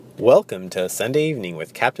Welcome to Sunday Evening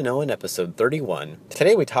with Captain Owen, episode 31.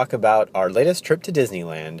 Today we talk about our latest trip to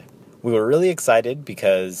Disneyland. We were really excited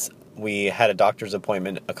because we had a doctor's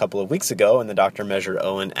appointment a couple of weeks ago and the doctor measured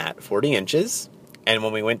Owen at 40 inches. And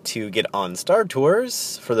when we went to get on Star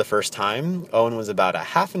Tours for the first time, Owen was about a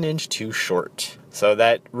half an inch too short. So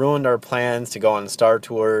that ruined our plans to go on Star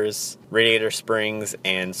Tours, Radiator Springs,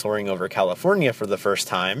 and soaring over California for the first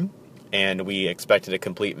time. And we expected a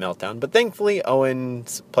complete meltdown. But thankfully, Owen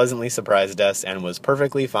pleasantly surprised us and was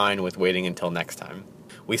perfectly fine with waiting until next time.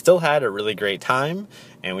 We still had a really great time,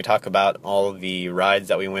 and we talk about all of the rides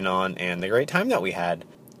that we went on and the great time that we had.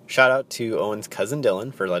 Shout out to Owen's cousin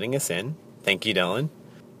Dylan for letting us in. Thank you, Dylan.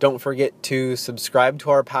 Don't forget to subscribe to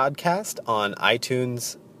our podcast on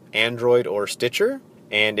iTunes, Android, or Stitcher.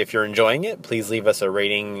 And if you're enjoying it, please leave us a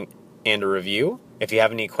rating and a review. If you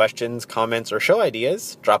have any questions, comments, or show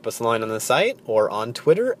ideas, drop us a line on the site or on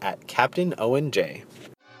Twitter at Captain Owen J.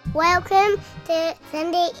 Welcome to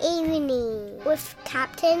Sunday Evening with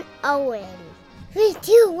Captain Owen. 3,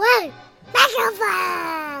 2, 1,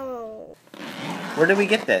 microphone! Where did we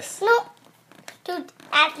get this? No,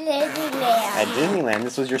 at Disneyland. At Disneyland.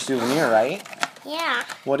 This was your souvenir, right? Yeah.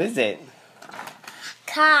 What is it?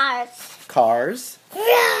 Cars. Cars?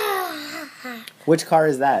 Which car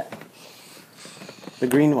is that? The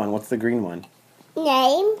green one. What's the green one?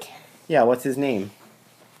 Named? Yeah, what's his name?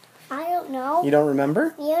 I don't know. You don't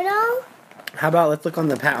remember? You know? How about let's look on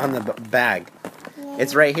the bag. Yeah.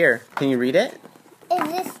 It's right here. Can you read it?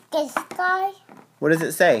 Is this guy? What does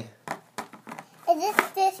it say? Is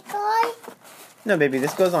this guy? No, baby,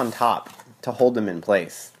 this goes on top to hold them in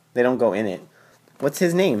place. They don't go in it. What's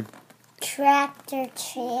his name? Tractor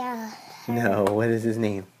trailer. No, what is his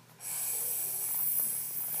name?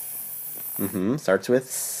 Starts with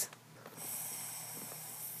S.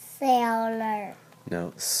 Sailor.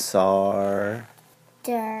 No, Sar.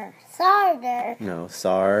 Sarder. No,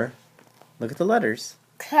 Sar. Look at the letters.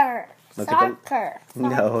 Cur. Look at Soccer.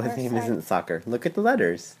 No, his name isn't Soccer. Look at the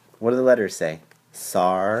letters. What do the letters say?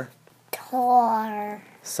 Sar. Tor.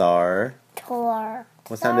 Sar. Tor.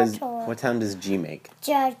 What sound does G make?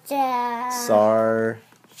 Jaja. Sar.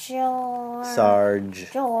 Jor.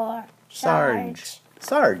 Sarge. Jor. Sarge.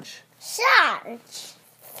 Sarge.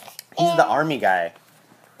 He's the army guy.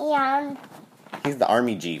 And He's the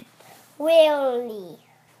army Jeep. Willie.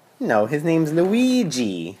 No, his name's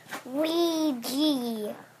Luigi.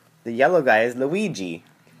 Luigi. The yellow guy is Luigi.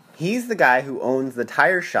 He's the guy who owns the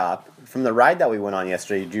tire shop from the ride that we went on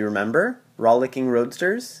yesterday. Do you remember? Rollicking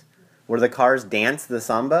Roadsters? Where the cars dance the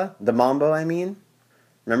samba? The mambo, I mean.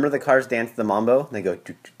 Remember the cars dance the mambo? They go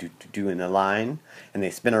do in a line, and they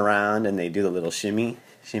spin around, and they do the little shimmy.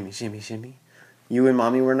 Shimmy, shimmy, shimmy. You and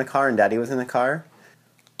Mommy were in the car, and Daddy was in the car.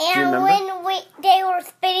 And when they were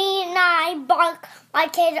spinning, and I bonked my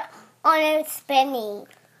kid on it spinning.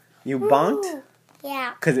 You bonked?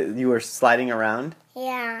 Yeah. Because you were sliding around?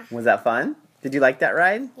 Yeah. Was that fun? Did you like that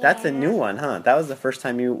ride? Yeah. That's a new one, huh? That was the first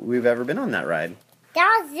time we've ever been on that ride.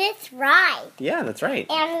 That was this ride. Yeah, that's right.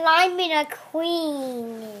 And Lightning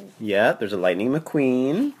McQueen. Yep, there's a Lightning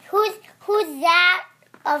McQueen. Who's that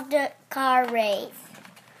of the car race?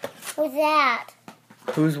 Who's that?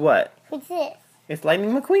 Who's what? Who's this? It's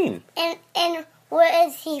Lightning McQueen. And where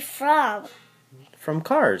is he from? From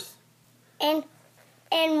Cars. And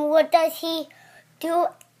what does he do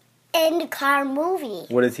in the car movie?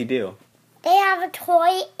 What does he do? They have a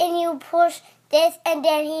toy and you push this and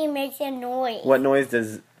then he makes a noise. What noise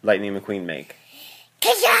does Lightning McQueen make?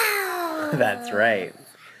 Ka-chow! That's right.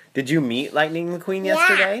 Did you meet Lightning McQueen Yeah.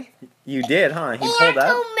 yesterday? You did, huh? He pulled up.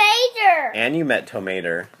 Tomato. And you met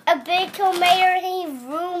Tomater. A big tomato he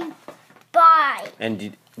zoomed by.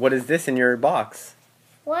 And what is this in your box?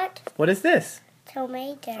 What? What is this?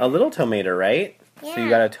 Tomato. A little Tomater, right? Yeah. So you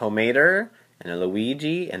got a Tomater, and a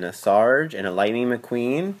Luigi, and a Sarge, and a Lightning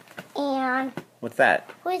McQueen. And What's that?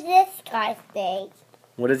 who's this guy's name?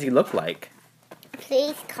 What does he look like?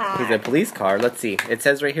 Police car. He's a police car. Let's see. It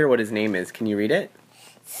says right here what his name is. Can you read it?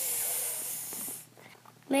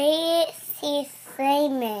 Maybe it's his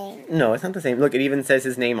same name. No, it's not the same. Look, it even says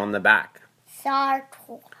his name on the back.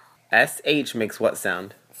 Sartor. SH makes what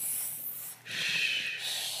sound?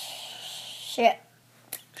 Shit.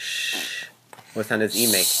 Shh. What sound does E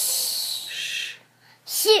make? Shh.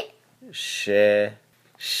 Shit. Sh.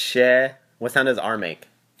 Sh. What sound does R make?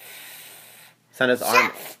 Sound does R?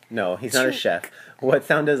 Chef. No, he's not a chef. What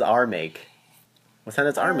sound does R make? What sound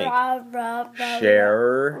does R make?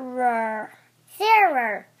 Share.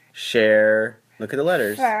 Sarah. Share. Look at the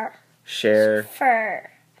letters. Fur. Share. Fur.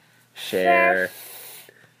 Share.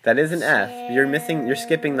 That is an F. You're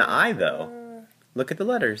skipping the I though. Look at the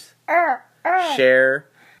letters. Share.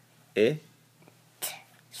 I?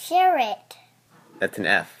 Sheriff. That's an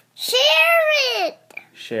F. Sheriff.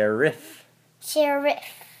 Sheriff. Sheriff.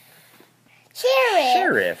 Sheriff.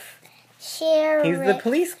 Sheriff. Sheriff. He's the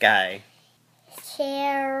police guy.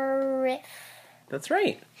 Sheriff. That's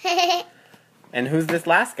right. And who's this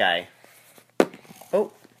last guy?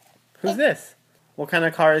 Oh, who's this? What kind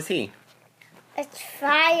of car is he? A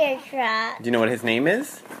fire truck. Do you know what his name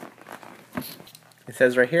is? It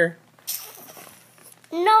says right here.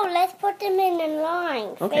 No, let's put them in a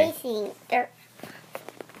line, Okay. facing their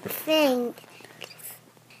thing.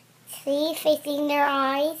 See, facing their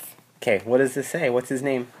eyes. Okay, what does this say? What's his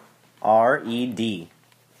name? R-E-D.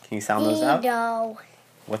 Can you sound those out? Dido.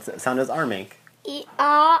 What sound does R make?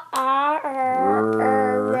 E-R-R-R-R.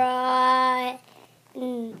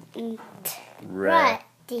 Red.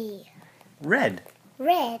 D. Red.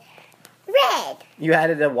 Red. Red. You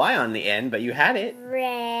added a Y on the end, but you had it.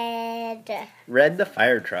 Red. Red the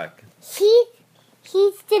fire truck.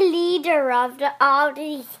 He's the leader of all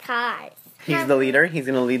these cars. He's the leader. He's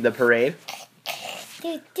going to lead the parade.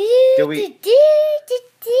 Do we-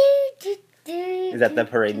 Is that the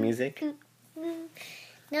parade music?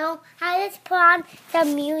 No, I just put on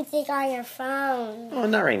some music on your phone. Oh,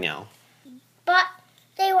 not right now. But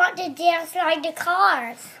they want to dance like the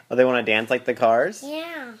cars. Oh, they want to dance like the cars?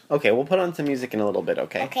 Yeah. Okay, we'll put on some music in a little bit,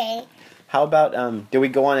 okay? Okay. How about, do we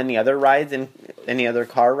go on any other rides, any other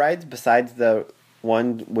car rides besides the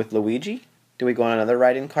one with Luigi? Do we go on another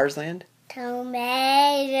ride in Cars Land? Tomato.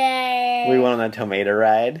 We went on a tomato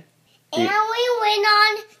ride. And we went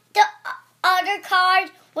on the other cars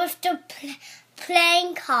with the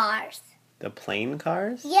plane cars. The plane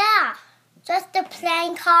cars? Yeah. Just the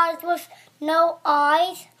plane cars with no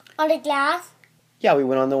eyes on the glass. Yeah, we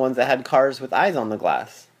went on the ones that had cars with eyes on the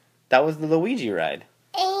glass. That was the Luigi ride.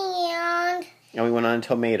 And And we went on a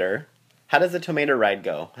tomato. How does the tomato ride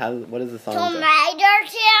go? What is the song? Tomato go?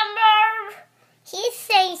 Timber. He's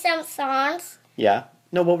saying some songs. Yeah.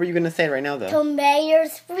 No, what were you going to say right now, though? Tomato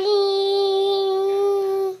spring.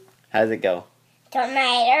 How does it go?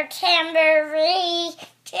 Tomato tambourine.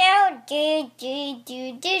 Do do do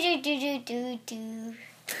do do do do do do.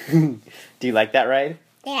 Do you like that ride?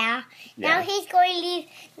 Yeah. Yeah. Now he's going to leave.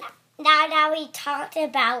 Now that we talked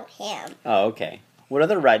about him. Oh, okay. What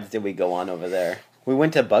other rides did we go on over there? We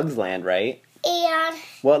went to Bugs Land, right? And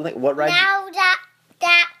What ride? now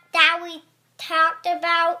that we talked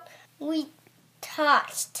about, we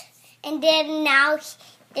touched. And then now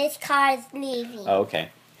this car is leaving. Oh, okay.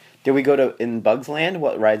 Did we go in Bugs Land?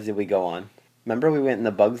 What rides did we go on? Remember we went in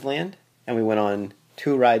the Bugs Land? And we went on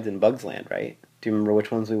 2 rides in Bugs Land, right? Do you remember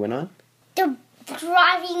which ones we went on? The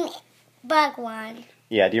driving bug one.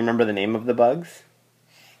 Yeah, do you remember the name of the bugs?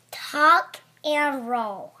 Tuck and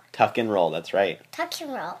roll. Tuck and Roll, that's right. Tuck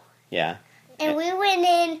and roll. Yeah. And we went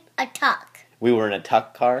in a tuck. We were in a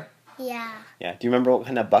Tuck car? Yeah. Yeah. Do you remember what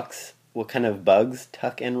kind of bugs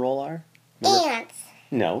Tuck and Roll are? Remember? Ants.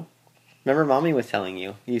 No. Remember Mommy was telling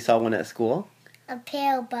you? You saw one at school? A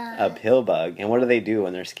pill bug. A pill bug. And what do they do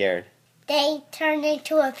when they're scared? They turned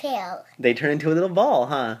into a pill. They turn into a little ball,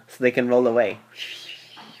 huh? So they can roll away.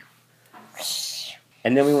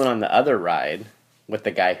 And then we went on the other ride with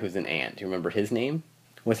the guy who's an ant. Do you remember his name?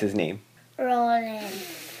 What's his name? Rolling.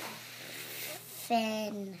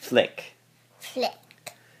 Fin. Flick. Flick.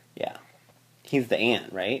 Yeah. He's the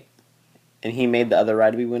ant, right? And he made the other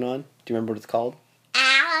ride we went on. Do you remember what it's called?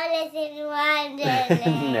 Alice in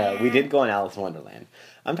Wonderland. No, we did go on Alice in Wonderland.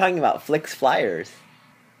 I'm talking about Flick's Flyers.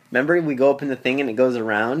 Remember we go up in the thing and it goes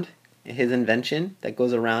around? His invention that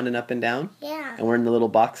goes around and up and down? Yeah. And we're in the little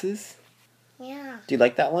boxes? Yeah. Do you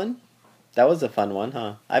like that one? That was a fun one,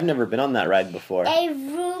 huh? I've never been on that ride before. They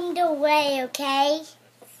roomed away, okay?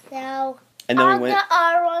 So And then all we went... the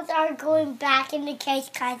other ones are going back in the case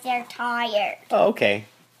because they're tired. Oh, okay.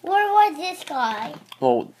 Where was this guy?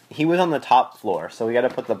 Well, he was on the top floor, so we got to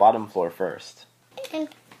put the bottom floor first. And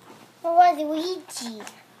where was Luigi?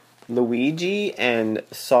 Luigi and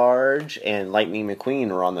Sarge and Lightning McQueen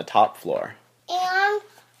were on the top floor. And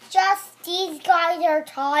just these guys are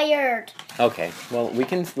tired. Okay, well,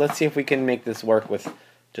 let's see if we can make this work with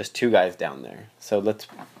just 2 guys down there. So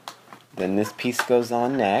then this piece goes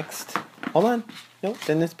on next. Hold on. Nope,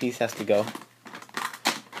 then this piece has to go.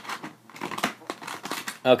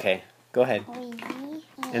 Okay, go ahead. Luigi.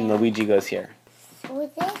 And Luigi goes here.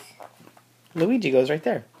 Who's this? Luigi goes right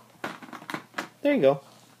there. There you go.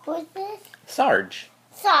 Who's this? Sarge.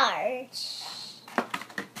 Sarge.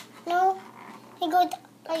 No. He goes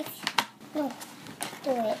like... No.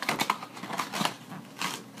 Do it.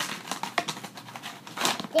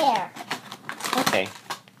 There. Okay.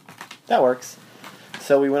 That works.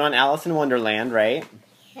 So we went on Alice in Wonderland, right?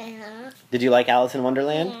 Yeah. Did you like Alice in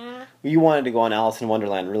Wonderland? Yeah. You wanted to go on Alice in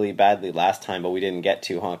Wonderland really badly last time, but we didn't get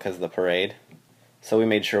to, huh, because of the parade. So we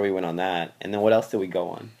made sure we went on that. And then what else did we go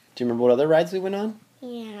on? Do you remember what other rides we went on?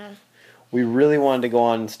 Yeah. We really wanted to go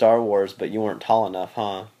on Star Wars, but you weren't tall enough,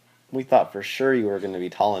 huh? We thought for sure you were going to be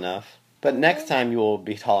tall enough. But next time you will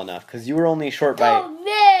be tall enough, because you were only short by...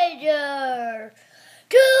 Tomato!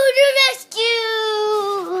 To the rescue!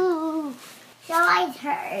 So I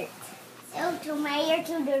heard. So Tomato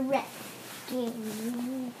to the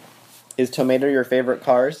rescue. Is Tomato your favorite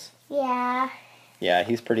Cars? Yeah. Yeah,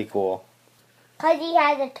 he's pretty cool. Because he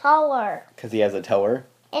has a tower. Because he has a tower?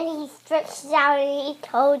 And he stretches out and he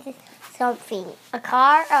tows something. A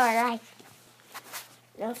car or like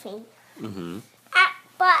nothing. Mm-hmm.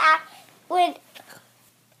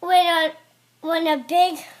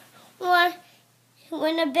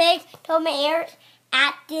 When a big tomato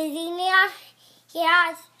at Disneyland, he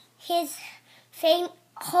has his thing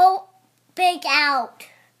whole big out.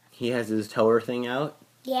 He has his tower thing out?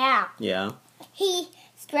 Yeah. Yeah. He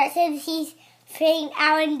stretches his thing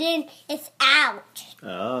out and then it's out.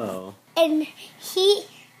 Oh. And he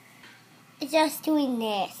is just doing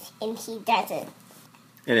this and he doesn't.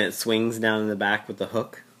 And it swings down in the back with the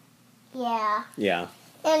hook? Yeah. Yeah.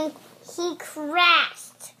 And he crashed.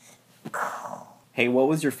 Hey, what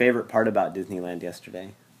was your favorite part about Disneyland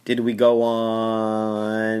yesterday? Did we go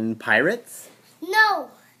on Pirates? No.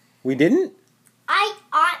 We didn't?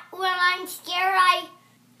 When I'm scared, I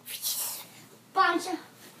bunch of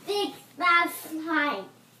big bad slime.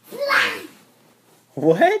 Slime.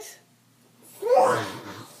 What? Come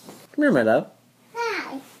here, my love.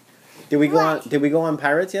 Hi. Did we What? go on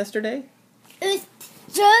Pirates yesterday? It's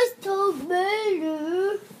just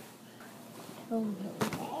tomato.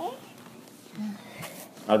 Tomato.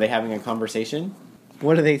 Are they having a conversation?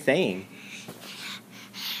 What are they saying?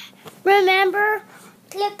 Remember,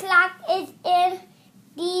 Click Clack is in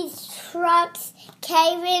these trucks,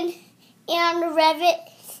 Kevin and Revit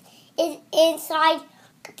is inside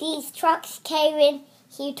these trucks, Kevin.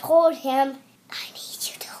 He told him, I need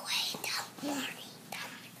you to wait until morning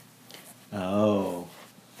time. Oh.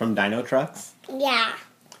 From Dino Trucks? Yeah,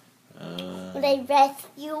 they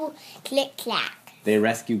rescue Click Clack. They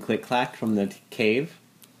rescue Click Clack from the cave?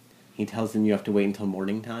 He tells them you have to wait until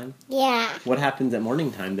morning time? Yeah, What happens at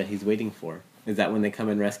morning time that he's waiting for? Is that when they come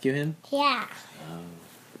and rescue him? yeah,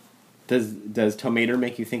 Does Tomato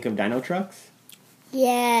make you think of Dino Trucks?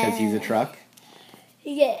 yeah. Because he's a truck?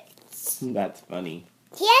 Yes. That's funny.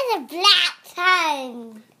 He has a black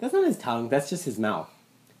tongue. That's not his tongue, that's just his mouth.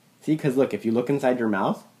 See, because look, if you look inside your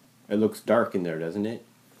mouth, it looks dark in there, doesn't it?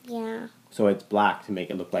 Yeah, So it's black to make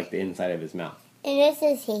it look like the inside of his mouth. and this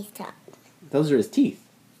is his tongue. Those are his teeth.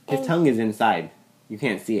 His And- tongue is inside. You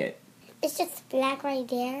can't see it. It's just black right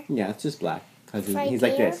there. Yeah, it's just black. Because Right he's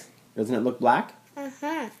like there? this. Doesn't it look black?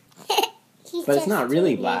 Uh-huh. But it's not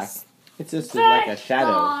really black. It's just like a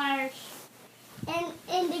shadow. And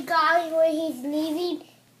in the garden where he's leaving,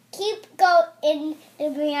 keep going in the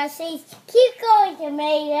banana says, keep going,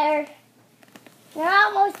 Tomato. You're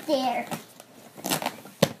almost there.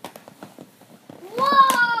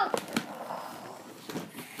 Whoa!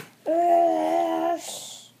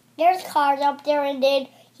 There's cars up there and then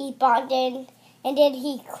he bumped in and then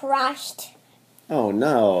he crashed. Oh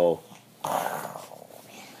no.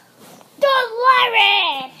 Don't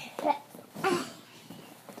worry!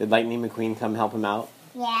 Did Lightning McQueen come help him out?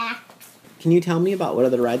 Yeah. Can you tell me about what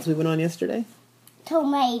other rides we went on yesterday?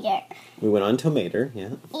 Tomato. We went on Tomato, yeah.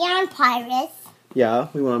 And Pirates. Yeah,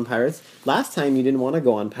 we went on Pirates. Last time you didn't want to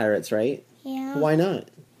go on Pirates, right? Yeah. Why not?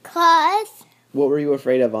 'Cause What were you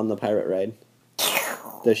afraid of on the pirate ride?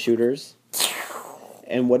 The shooters?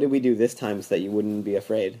 And what did we do this time so that you wouldn't be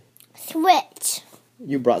afraid? Switch.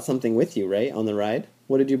 You brought something with you, right, on the ride?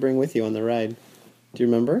 What did you bring with you on the ride? Do you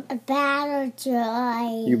remember? A battle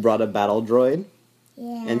droid. You brought a battle droid?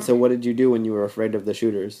 Yeah. And so what did you do when you were afraid of the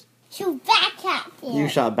shooters? Shoot back at them. You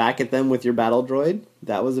shot back at them with your battle droid?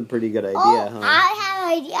 That was a pretty good idea, huh? I have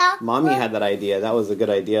an idea. Mommy had that idea. That was a good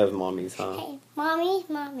idea of Mommy's, huh? Hey,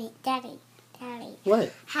 Mommy, Daddy.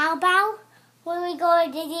 What? How about when we go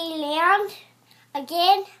to Disneyland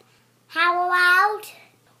again? How about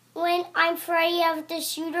when I'm afraid of the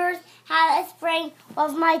shooters, have a spring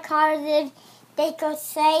of my cars and they could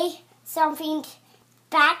say something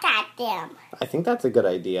back at them. I think that's a good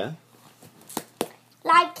idea.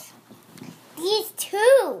 Like these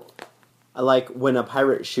two. Like when a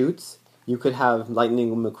pirate shoots, you could have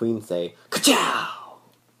Lightning McQueen say, "Ka-chow!"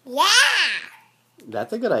 Yeah.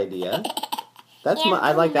 That's a good idea. That's And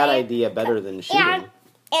I like that tomato- idea better than shooting.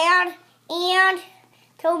 And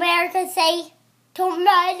Tomato could say,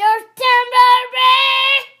 Tomato,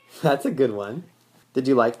 That's a good one. Did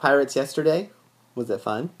you like Pirates yesterday? Was it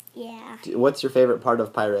fun? Yeah. What's your favorite part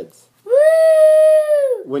of Pirates?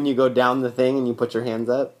 Woo! When you go down the thing and you put your hands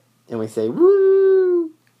up and we say,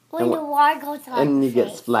 woo! When And the water goes on And the you get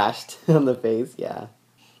face. splashed on the face, yeah.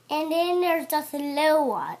 And then there's just a little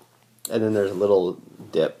one. And then there's a little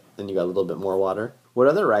dip, and you got a little bit more water. What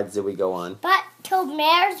other rides did we go on? But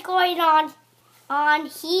Tomater's going on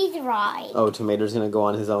his ride. Oh, Tomato's gonna go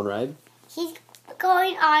on his own ride? He's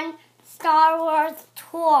going on Star Wars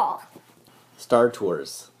tour. Star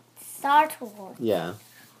Tours. Star Tour. Yeah.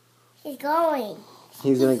 He's going.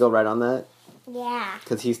 He's gonna go right on that? Yeah.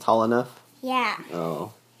 Because he's tall enough? Yeah.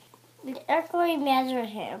 Oh. They're going to measure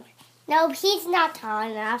him. No, he's not tall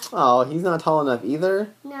enough. Oh, he's not tall enough either?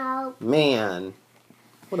 No. Man.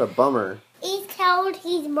 What a bummer. He's told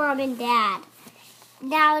his mom and dad.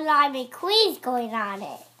 Now Lime McQueen's going on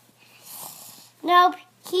it. Nope,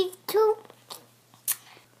 he's too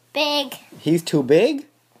big. He's too big?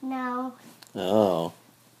 No, Oh.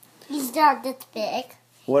 he's not this big.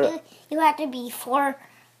 What? You have to be four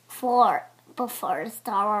before the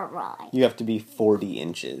Star Wars ride. You have to be 40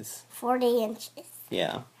 inches. 40 inches.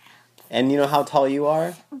 Yeah. And you know how tall you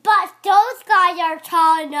are? But those guys are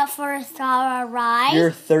tall enough for a Star Wars ride.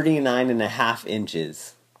 You're 39 and a half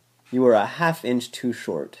inches. You were a half inch too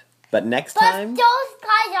short. But next but time, those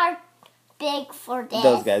guys are big for this.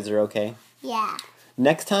 those guys are okay. Yeah.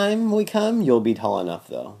 Next time we come, you'll be tall enough,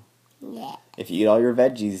 though. Yeah. If you eat all your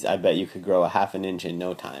veggies, I bet you could grow a half an inch in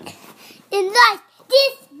no time. And like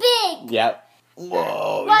this big. Yep.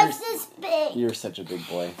 Whoa. What's this big? You're such a big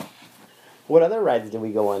boy. What other rides did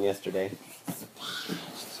we go on yesterday?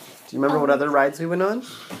 Do you remember what other rides we went on?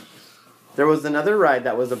 There was another ride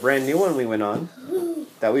that was a brand new one we went on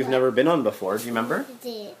that we've never been on before. Do you remember?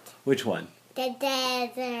 Which one? The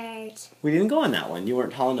desert. We didn't go on that one. You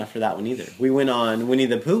weren't tall enough for that one either. We went on Winnie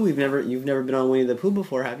the Pooh. You've never been on Winnie the Pooh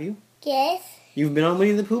before, have you? Yes. You've been on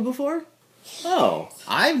Winnie the Pooh before? Oh,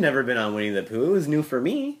 I've never been on Winnie the Pooh. It was new for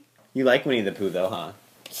me. You like Winnie the Pooh though, huh?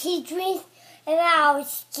 He dreams about a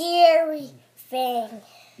scary thing.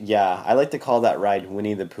 Yeah, I like to call that ride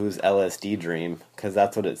Winnie the Pooh's LSD dream, because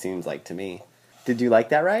that's what it seems like to me. Did you like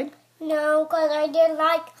that ride? No, because I didn't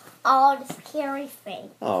like all the scary things.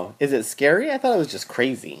 Oh, is it scary? I thought it was just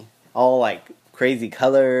crazy. All like crazy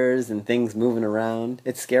colors and things moving around.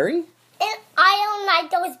 It's scary? And I don't like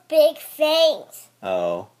those big things.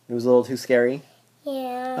 Oh, it was a little too scary?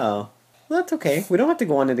 Yeah. Oh, well, that's okay. We don't have to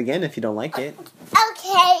go on it again if you don't like it.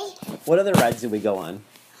 Okay. What other rides did we go on?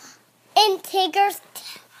 And Tigger's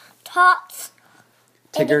talks.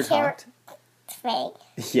 Tigger talked? Thing.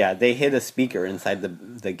 Yeah, they hid a speaker inside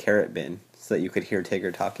the carrot bin so that you could hear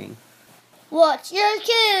Tigger talking. What's your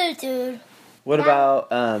dude? What about,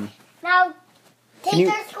 Now, Can you-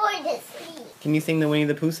 Tigger's going to sleep. can you sing the Winnie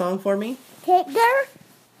the Pooh song for me? Tigger?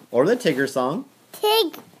 Or the Tigger song?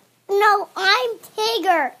 No, I'm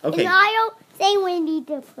Tigger. Okay. And I don't say Winnie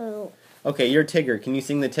the Pooh. Okay, you're Tigger. Can you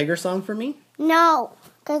sing the Tigger song for me? No,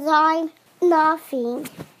 because I'm nothing.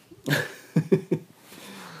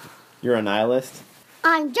 You're a nihilist?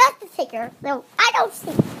 I'm just a Tigger. No, I don't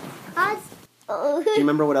sing. Do you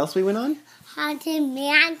remember what else we went on? Haunted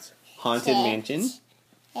Mansion. Haunted Mansion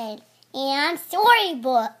And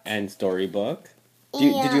Storybook. and Storybook.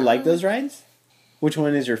 Did you like those rides? Which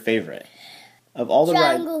one is your favorite? Of all the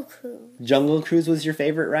rides, Jungle Cruise. Jungle Cruise was your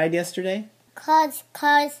favorite ride yesterday? Cause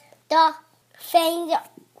the things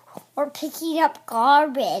were picking up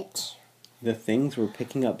garbage. The things were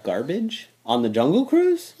picking up garbage? On the Jungle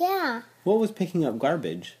Cruise? Yeah. What was picking up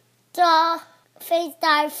garbage? The things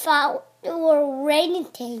that I thought were raining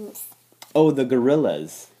things. Oh, the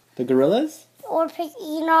gorillas. The gorillas? Or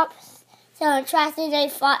picking up some trash and they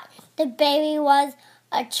thought the baby was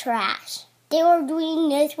a trash. They were doing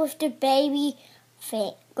this with the baby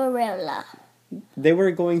gorilla. They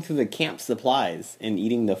were going through the camp supplies and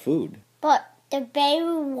eating the food. But the baby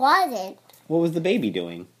wasn't. What was the baby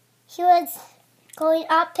doing? He was going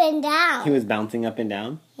up and down. He was bouncing up and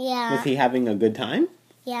down? Yeah. Was he having a good time?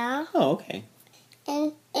 Yeah. Oh, okay.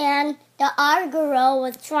 And the other gorilla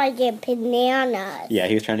was trying to get bananas. Yeah,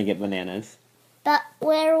 he was trying to get bananas. But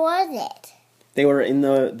where was it? They were in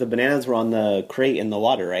the bananas were on the crate in the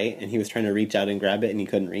water, right? And he was trying to reach out and grab it and he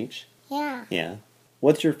couldn't reach? Yeah. Yeah.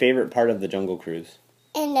 What's your favorite part of the Jungle Cruise?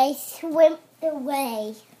 And they swim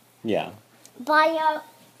away Yeah. by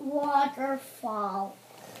a waterfall.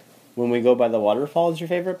 When we go by the waterfall is your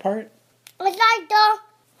favorite part? I like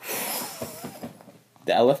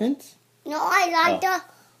The elephants?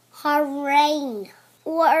 the rain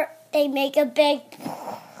where they make a big.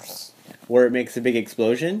 Where it makes a big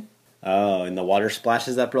explosion? Oh, and the water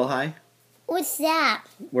splashes up real high? What's that?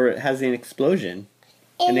 Where it has an explosion.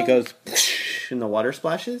 And it goes and the water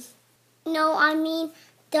splashes? No, I mean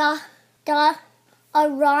the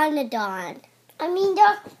Aranodon. I mean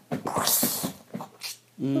the...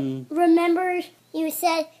 Remember you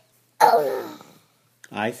said, oh no.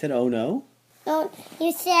 I said, oh no? No,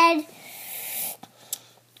 you said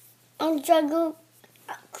on Jungle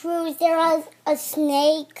Cruise there was a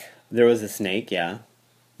snake. There was a snake, yeah.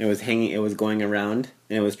 It was going around,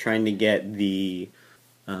 and it was trying to get the,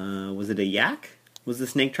 was it a yak? Was the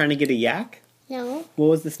snake trying to get a yak? No. What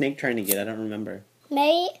was the snake trying to get? I don't remember.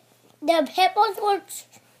 Maybe the hippos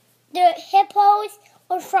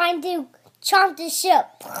were trying to chomp the ship.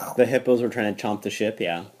 The hippos were trying to chomp the ship,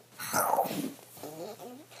 yeah.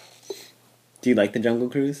 Do you like the Jungle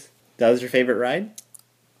Cruise? That was your favorite ride?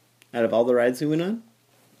 Out of all the rides we went on?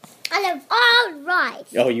 Out of all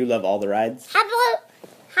rides. Oh, you love all the rides?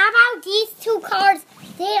 How about these two cars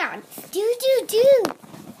dance? Do.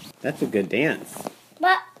 That's a good dance.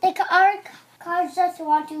 But the other cars just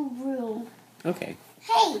want to room. Okay.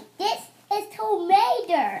 Hey, this is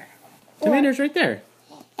Tomato. Tomato's right there.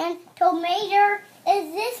 And Tomato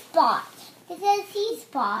is this spot. It says C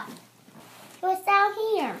spot. It was down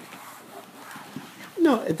here.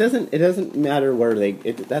 No, it doesn't matter where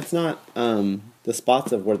that's not the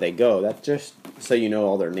spots of where they go. That's just so you know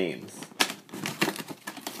all their names.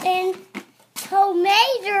 And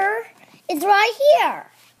Tomato is right here.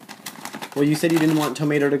 Well, you said you didn't want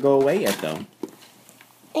Tomato to go away yet, though.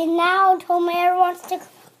 And now Tomato wants to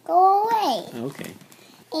go away. Okay.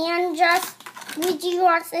 And just Luigi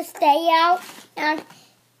wants to stay out. And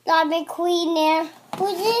got McQueen there.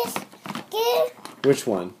 Who's this? Which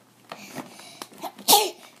one?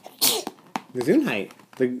 Gesundheit.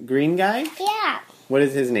 The green guy? Yeah. What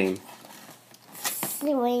is his name?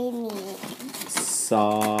 Sweeney.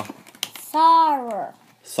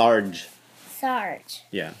 Sarge.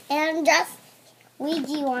 Yeah. And just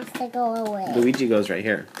Luigi wants to go away. Luigi goes right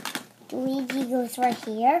here. Luigi goes right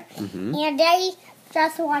here. Mm-hmm. And they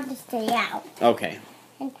just want to stay out. Okay.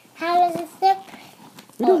 And how does it zip?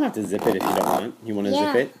 We don't have to zip it if you don't want. You want to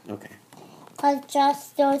zip it? Okay. Because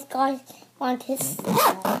just those guys want to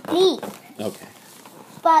sleep. Okay.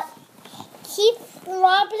 But he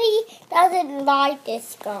probably doesn't like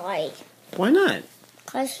this guy. Not?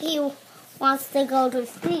 Because he wants to go to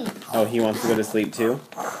sleep. Oh, he wants to go to sleep too?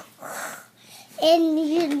 And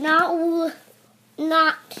he's not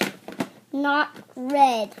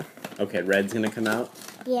red. Okay, Red's gonna come out?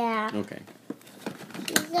 Yeah. Okay.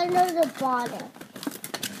 He's under the bottom.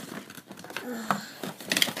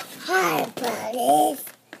 Hi, buddies.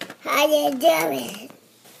 How you doing?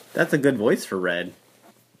 That's a good voice for Red.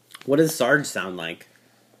 What does Sarge sound like?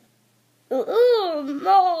 Oh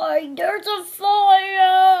my, there's a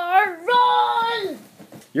fire! Run!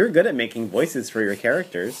 You're good at making voices for your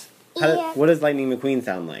characters. Yeah. What does Lightning McQueen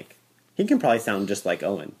sound like? He can probably sound just like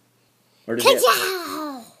Owen. Or does he?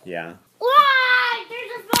 Ka-chow! Yeah. Why?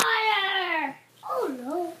 There's a fire! Oh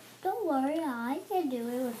no, don't worry, I can do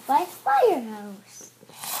it with my fire hose.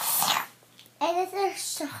 And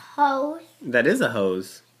it's a hose. That is a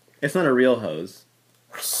hose. It's not a real hose.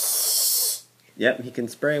 Yep, he can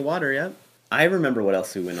spray water, yep. I remember what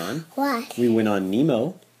else we went on. What? We went on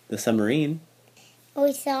Nemo, the submarine.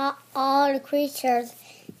 We saw all the creatures.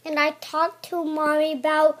 And I talked to Mommy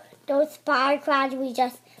about those spider crabs we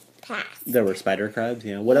just passed. There were spider crabs,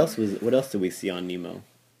 yeah. What else did we see on Nemo?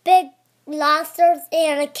 Big lobsters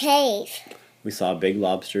in a cave. We saw big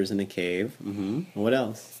lobsters in a cave. Mm-hmm. What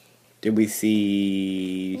else? Did we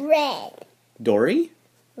see Red. Dory?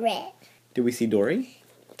 Red. Did we see Dory?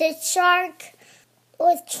 The shark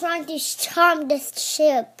was trying to chomp the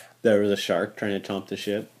ship. There was a shark trying to chomp the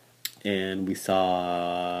ship. And we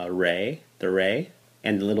saw Ray,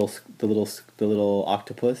 and the little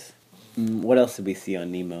octopus. What else did we see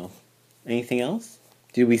on Nemo? Anything else?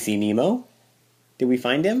 Did we see Nemo? Did we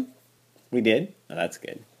find him? We did? Oh, that's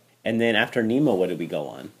good. And then after Nemo, what did we go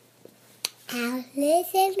on?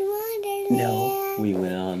 Alice in Wonderland. No, we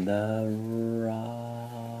went on the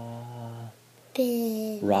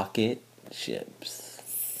rocket ships.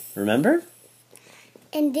 Remember?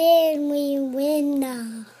 And then we went.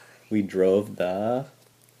 We drove the...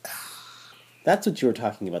 That's what you were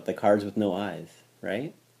talking about, the cars with no eyes,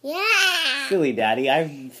 right? Yeah. Silly Daddy,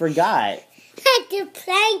 I forgot. The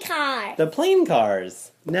plane car. The plane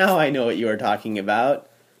cars. Now I know what you were talking about.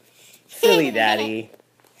 Silly Daddy.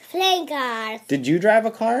 Plane cars. Did you drive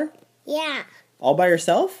a car? Yeah. All by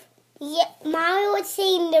yourself? Yeah, Mommy was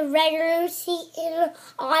sitting in the regular seat and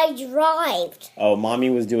I drove. Oh, Mommy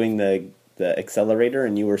was doing the accelerator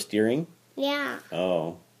and you were steering? Yeah.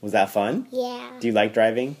 Oh, was that fun? Yeah. Do you like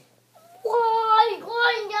driving? Why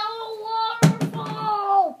going down a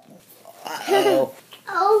waterfall? Uh-oh.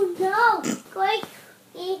 Oh no!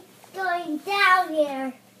 He's going down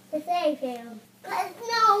here to save him.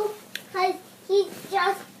 Because he's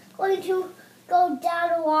just going to go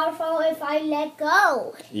down a waterfall if I let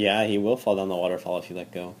go. Yeah, he will fall down the waterfall if you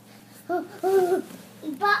let go. But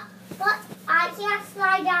I can't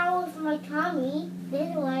slide down with my tummy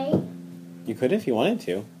this way. You could if you wanted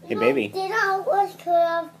to. Hey, No, baby. Then I almost could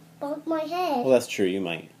have bumped my head. Well, that's true. You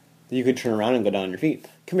might. You could turn around and go down on your feet.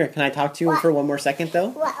 Come here. Can I talk to you What? for one more second, though?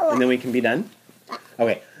 What? And then we can be done?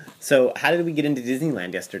 Okay. So, how did we get into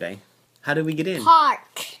Disneyland yesterday? How did we get in?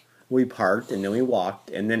 Park. We parked, and then we walked,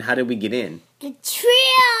 and then how did we get in? The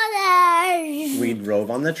trailers. We drove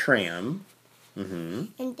on the tram. And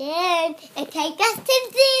then it take us to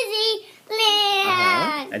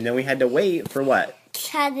Disneyland. And then we had to wait for what?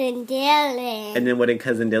 Cousin Dylan. And then what did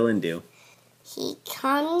Cousin Dylan do? He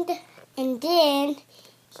come and then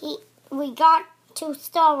we got to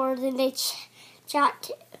Star Wars and they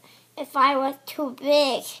checked if I was too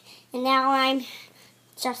big, and now I'm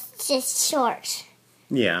just short.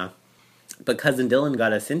 Yeah. But Cousin Dylan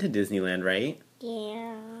got us into Disneyland, right?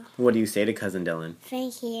 Yeah. What do you say to Cousin Dylan?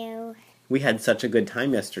 Thank you. We had such a good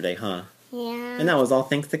time yesterday, huh? Yeah. And that was all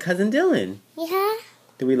thanks to Cousin Dylan. Yeah.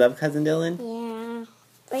 Do we love Cousin Dylan? Yeah.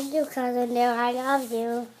 Thank you, Cousin Dylan. I love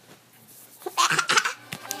you.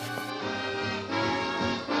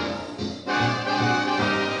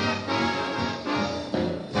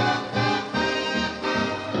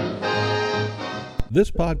 This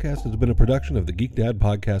podcast has been a production of the Geek Dad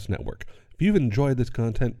Podcast Network. If you've enjoyed this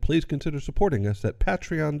content, please consider supporting us at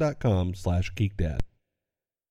patreon.com/geekdad.